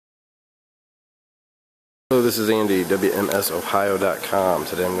Hello, this is Andy, WMSOhio.com.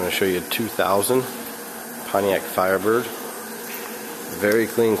 Today I'm going to show you a 2000 Pontiac Firebird. Very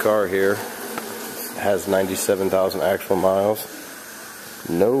clean car here. It has 97,000 actual miles.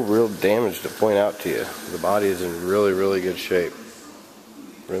 No real damage to point out to you. The body is in really good shape.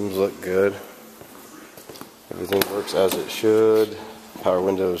 Rims look good. Everything works as it should. Power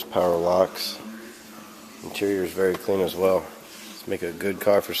windows, power locks. Interior is very clean as well. Let's make a good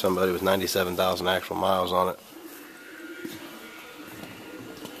car for somebody with 97,000 actual miles on it.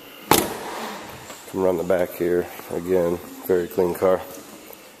 Come around the back here. Again, very clean car.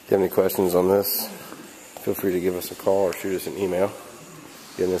 If you have any questions on this, feel free to give us a call or shoot us an email.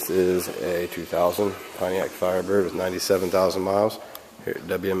 Again, this is a 2000 Pontiac Firebird with 97,000 miles here at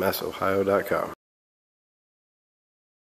WMSOhio.com.